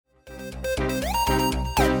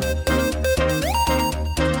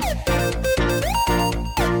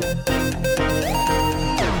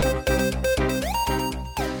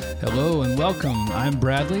Welcome. I'm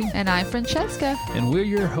Bradley. And I'm Francesca. And we're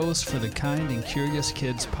your hosts for the Kind and Curious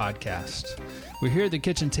Kids podcast. We're here at the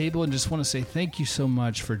kitchen table and just want to say thank you so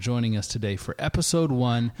much for joining us today for episode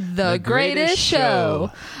 1, The Greatest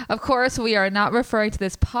Show. Of course, we are not referring to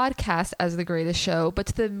this podcast as The Greatest Show, but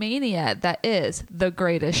to the mania that is The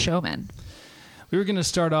Greatest Showman. We were going to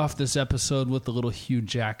start off this episode with the little Hugh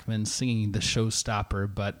Jackman singing The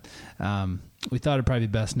Showstopper, but we thought it'd probably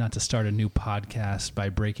be best not to start a new podcast by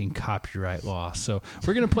breaking copyright law. So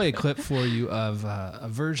we're going to play a clip for you of a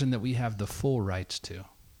version that we have the full rights to.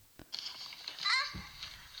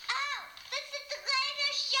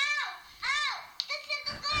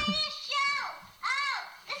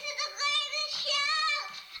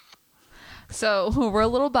 So we're a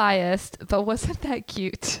little biased, but wasn't that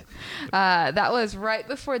cute? That was right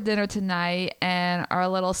before dinner tonight, and our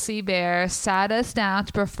little sea bear sat us down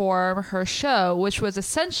to perform her show, which was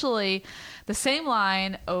essentially the same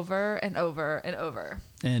line over and over and over.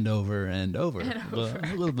 And over and over.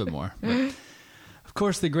 A little bit more. But of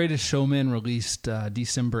course, The Greatest Showman released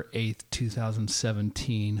December 8th,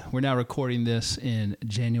 2017. We're now recording this in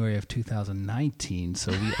January of 2019,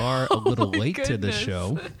 so we are a little late to the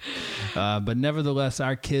show. But nevertheless,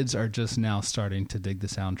 our kids are just now starting to dig the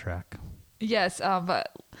soundtrack. Yes,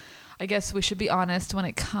 but I guess we should be honest. When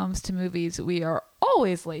it comes to movies, we are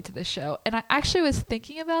always late to the show. And I actually was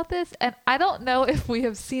thinking about this, and I don't know if we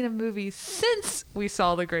have seen a movie since we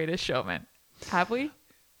saw The Greatest Showman. Have we?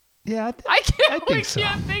 Yeah, I think so.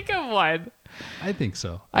 can't think of one. I think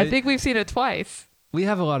so. I think we've seen it twice. We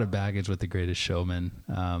have a lot of baggage with The Greatest Showman.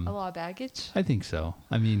 A lot of baggage? I think so.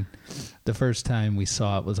 I mean, the first time we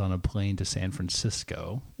saw it was on a plane to San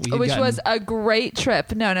Francisco. Which was a great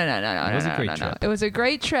trip. No. It was a great trip. It was a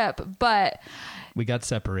great trip, but we got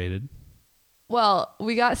separated. Well,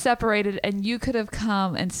 we got separated, and you could have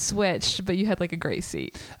come and switched, but you had like a great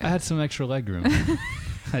seat. I had some extra leg room.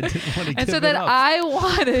 I didn't want to give it up. And so then I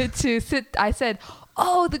wanted to sit. I said,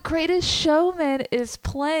 "Oh, The Greatest Showman is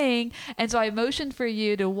playing," and so I motioned for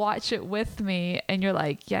you to watch it with me, and you're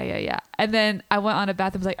like, "Yeah." And then I went on a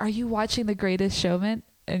bathroom. I was like, "Are you watching The Greatest Showman?"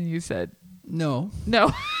 And you said, "No."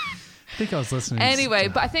 I think I was listening. Anyway,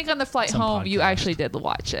 but I think on the flight home, podcast. You actually did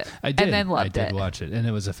watch it. I did. And then loved it. I did watch it, and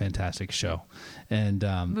it was a fantastic show. And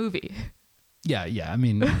movie. Yeah. I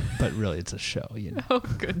mean, but really, it's a show, you know. Oh,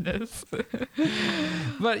 goodness.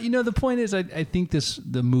 But, you know, the point is, I think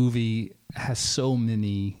the movie has so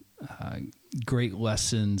many great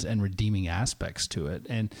lessons and redeeming aspects to it.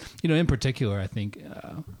 And, you know, in particular, I think,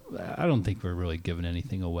 I don't think we're really giving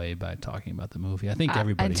anything away by talking about the movie. I think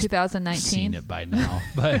everybody's 2019. seen it by now.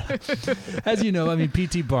 But as you know, I mean,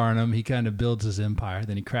 P.T. Barnum, he kind of builds his empire,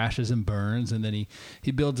 then he crashes and burns, and then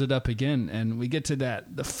he builds it up again. And we get to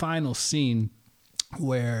the final scene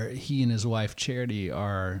where he and his wife Charity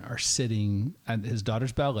are sitting at his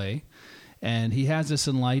daughter's ballet, and he has this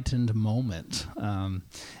enlightened moment.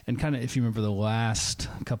 And kind of, if you remember the last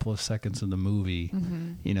couple of seconds of the movie,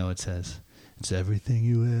 you know, it says, "It's everything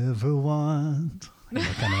you ever want." You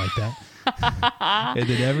know, kind of like that. And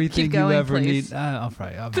then everything you ever need.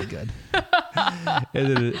 I'll be good. And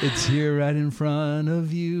then it's here right in front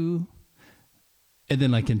of you. And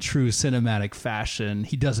then, like in true cinematic fashion,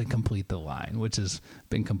 he doesn't complete the line, which has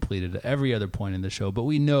been completed at every other point in the show. But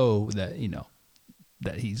we know that, you know,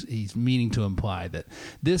 that he's meaning to imply that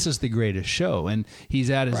this is the greatest show, and he's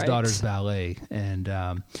at his daughter's ballet. And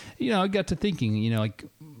you know, I got to thinking, you know, like,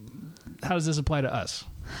 how does this apply to us?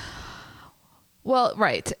 Well,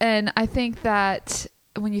 right, and I think that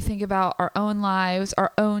when you think about our own lives,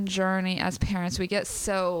 our own journey as parents, we get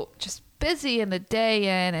so just busy in the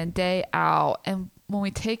day in and day out, and when we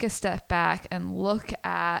take a step back and look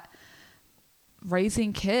at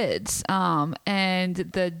raising kids and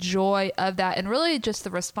the joy of that, and really just the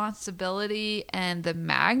responsibility and the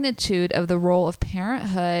magnitude of the role of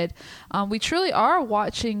parenthood, we truly are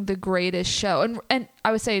watching the greatest show. And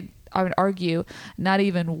I would argue not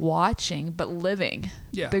even watching, but living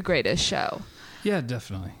the greatest show. Yeah,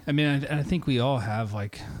 definitely. I mean, I think we all have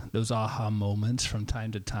like those aha moments from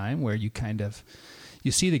time to time where you kind of,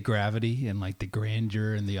 you see the gravity and like the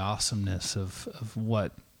grandeur and the awesomeness of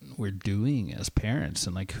what we're doing as parents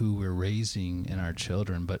and like who we're raising in our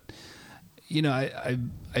children. But, you know,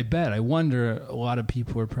 I wonder a lot of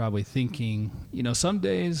people are probably thinking, you know, some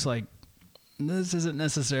days like, this isn't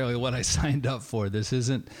necessarily what I signed up for. This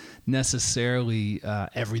isn't necessarily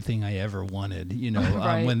everything I ever wanted, you know,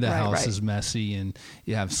 when the house is messy and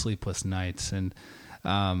you have sleepless nights. And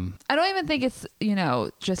I don't even think it's, you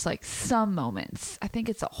know, just like some moments. I think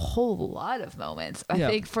it's a whole lot of moments. I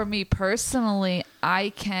think for me personally,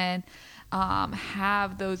 I can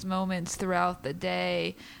have those moments throughout the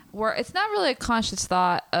day where it's not really a conscious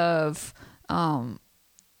thought of,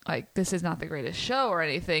 like, this is not the greatest show or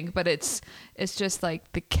anything, but it's just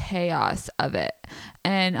like the chaos of it,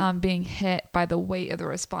 and being hit by the weight of the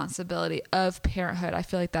responsibility of parenthood. I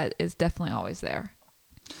feel like that is definitely always there.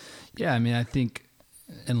 Yeah, I mean, I think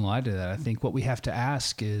in light of that, I think what we have to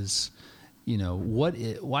ask is,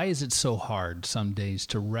 why is it so hard some days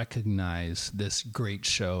to recognize this great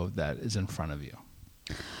show that is in front of you?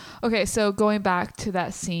 Okay, so going back to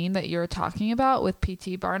that scene that you're talking about with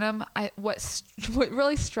P.T. Barnum, what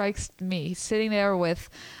really strikes me, he's sitting there with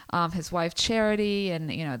his wife Charity, and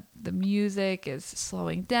the music is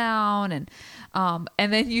slowing down, and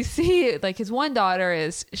then you see like his one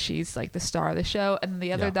daughter she's like the star of the show, and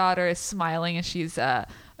the other daughter is smiling, and she's a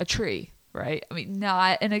tree. Right? I mean,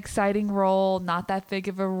 not an exciting role, not that big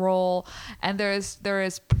of a role. And there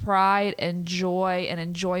is pride and joy and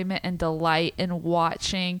enjoyment and delight in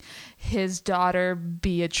watching his daughter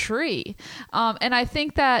be a tree. And I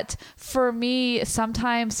think that for me,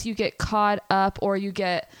 sometimes you get caught up, or you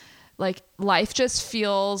get like, life just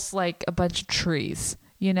feels like a bunch of trees.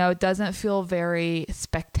 It doesn't feel very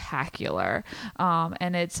spectacular.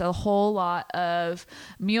 And it's a whole lot of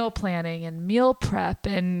meal planning and meal prep,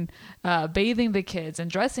 and bathing the kids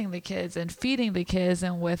and dressing the kids and feeding the kids.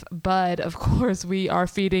 And with Bud, of course, we are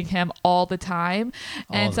feeding him all the time.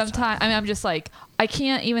 And sometimes, I mean, I'm just like, I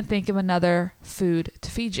can't even think of another food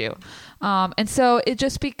to feed you. And so it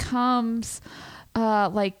just becomes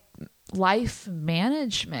like life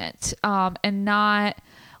management, and not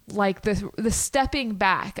like the stepping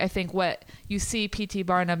back. I think what you see P.T.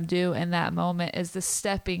 Barnum do in that moment is the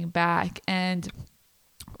stepping back and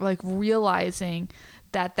like realizing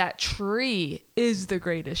that tree is the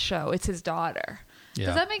greatest show. It's his daughter. Yeah.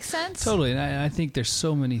 Does that make sense? Totally. And I think there's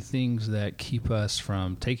so many things that keep us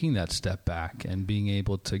from taking that step back and being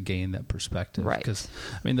able to gain that perspective. Right. Because,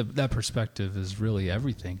 I mean, that perspective is really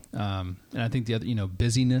everything. And I think the other,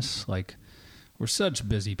 busyness, like, we're such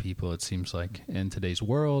busy people, it seems like, in today's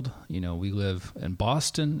world. We live in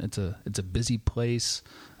Boston. It's a busy place,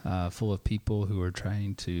 full of people who are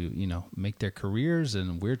trying to, make their careers,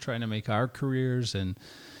 and we're trying to make our careers, and,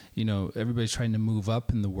 everybody's trying to move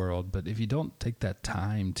up in the world. But if you don't take that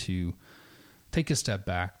time to take a step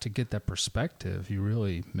back, to get that perspective, you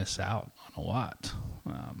really miss out on a lot.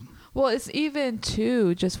 Well, it's even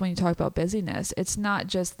too, just when you talk about busyness, it's not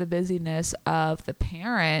just the busyness of the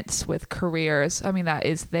parents with careers. I mean, that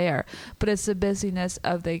is there, but it's the busyness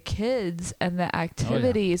of the kids and the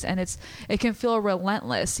activities. And it can feel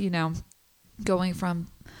relentless, going from,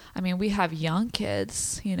 I mean, we have young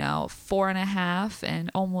kids, 4.5 and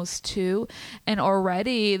almost 2, and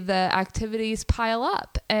already the activities pile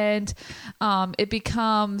up, and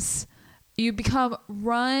you become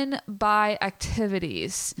run by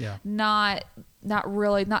activities, it's not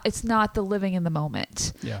the living in the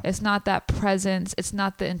moment. Yeah. It's not that presence. It's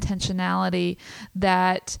not the intentionality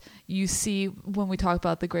that you see when we talk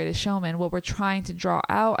about The Greatest Showman. What we're trying to draw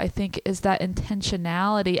out, I think, is that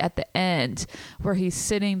intentionality at the end, where he's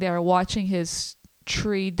sitting there watching his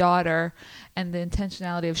tree daughter, and the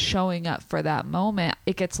intentionality of showing up for that moment.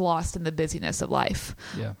 It gets lost in the busyness of life.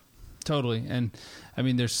 Yeah. Totally. And I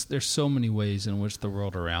mean, there's so many ways in which the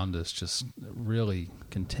world around us just really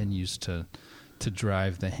continues to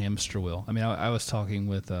drive the hamster wheel. I mean, I was talking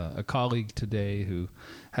with a colleague today who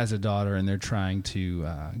has a daughter, and they're trying to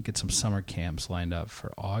get some summer camps lined up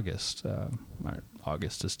for August.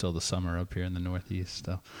 August is still the summer up here in the Northeast.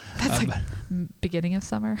 So, that's like beginning of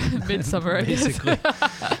summer, midsummer, I basically.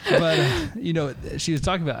 But she was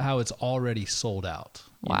talking about how it's already sold out.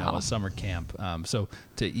 A summer camp. So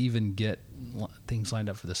to even get things lined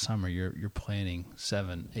up for the summer, you're planning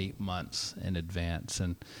 7-8 months in advance.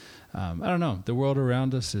 And I don't know, the world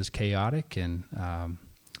around us is chaotic and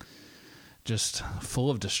just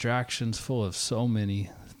full of distractions, full of so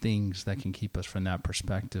many things that can keep us from that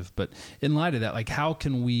perspective. But in light of that, like, how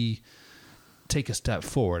can we take a step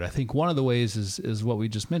forward? I think one of the ways is what we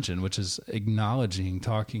just mentioned, which is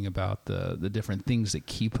talking about the different things that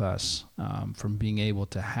keep us from being able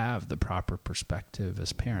to have the proper perspective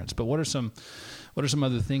as parents. But what are some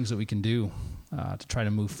other things that we can do to try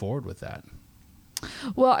to move forward with that?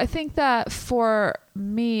 Well, I think that for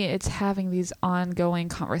me, it's having these ongoing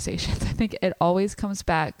conversations. I think it always comes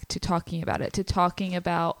back to talking about it,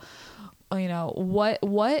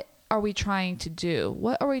 what are we trying to do?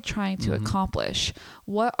 What are we trying to accomplish?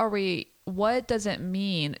 What does it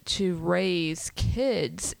mean to raise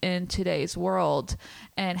kids in today's world?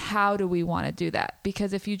 And how do we want to do that?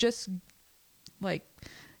 Because if you just like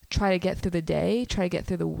try to get through the day, try to get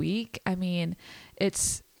through the week, I mean,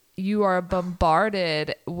 you are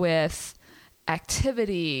bombarded with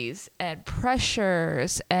activities and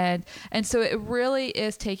pressures, and so it really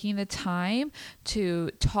is taking the time to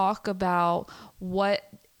talk about what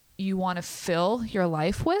you want to fill your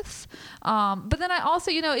life with. But then I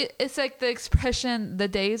also, it's like the expression, the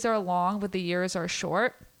days are long, but the years are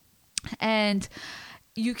short. And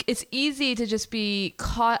it's easy to just be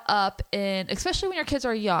caught up in, especially when your kids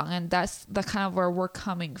are young. And that's the kind of where we're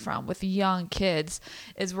coming from with young kids,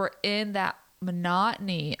 is we're in that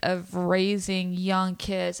monotony of raising young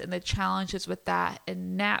kids and the challenges with that,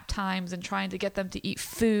 and nap times and trying to get them to eat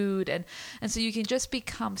food. And so you can just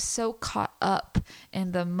become so caught up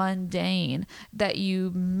in the mundane that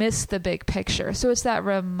you miss the big picture. So it's that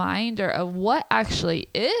reminder of what actually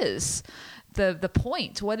is the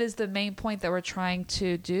point. What is the main point that we're trying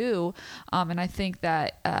to do? And I think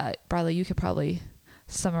that, Bradley, you could probably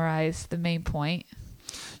summarize the main point.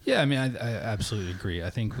 Yeah, I mean, I absolutely agree. I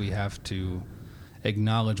think we have to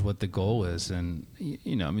acknowledge what the goal is. And,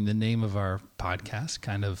 I mean, the name of our podcast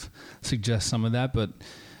kind of suggests some of that, but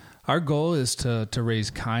our goal is to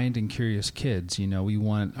raise kind and curious kids. We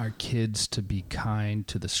want our kids to be kind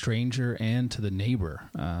to the stranger and to the neighbor,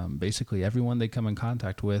 basically everyone they come in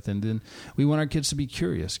contact with. And then we want our kids to be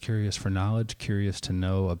curious for knowledge, curious to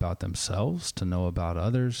know about themselves, to know about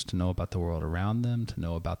others, to know about the world around them, to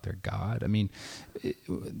know about their God. I mean,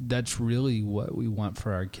 that's really what we want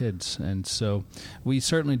for our kids. And so we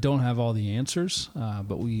certainly don't have all the answers,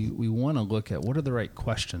 but we want to look at what are the right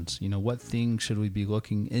questions. What things should we be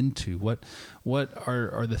looking into? What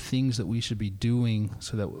are the things that we should be doing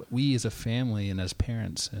so that we as a family and as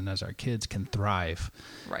parents and as our kids can thrive,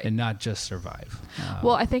 right, and not just survive?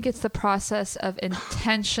 Well, I think it's the process of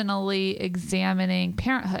intentionally examining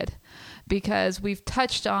parenthood, because we've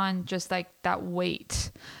touched on just like that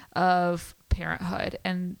weight of parenthood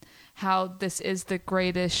and how this is the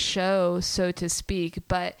greatest show, so to speak.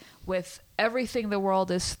 But with everything the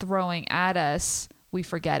world is throwing at us, we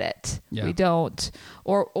forget it. Yeah. We don't,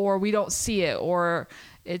 or we don't see it, or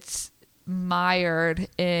it's mired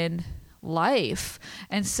in life.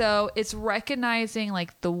 And so it's recognizing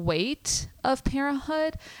like the weight of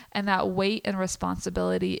parenthood, and that weight and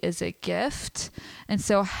responsibility is a gift. And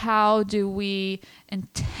so how do we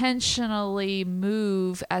intentionally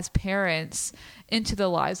move as parents into the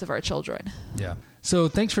lives of our children? Yeah. So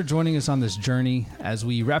thanks for joining us on this journey. As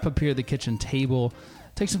we wrap up here at the kitchen table,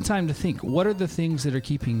 take some time to think, what are the things that are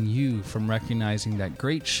keeping you from recognizing that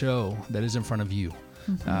great show that is in front of you?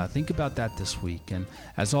 Mm-hmm. Think about that this week. And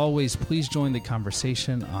as always, please join the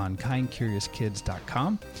conversation on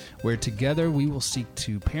kindcuriouskids.com, where together we will seek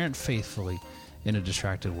to parent faithfully in a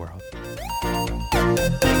distracted world.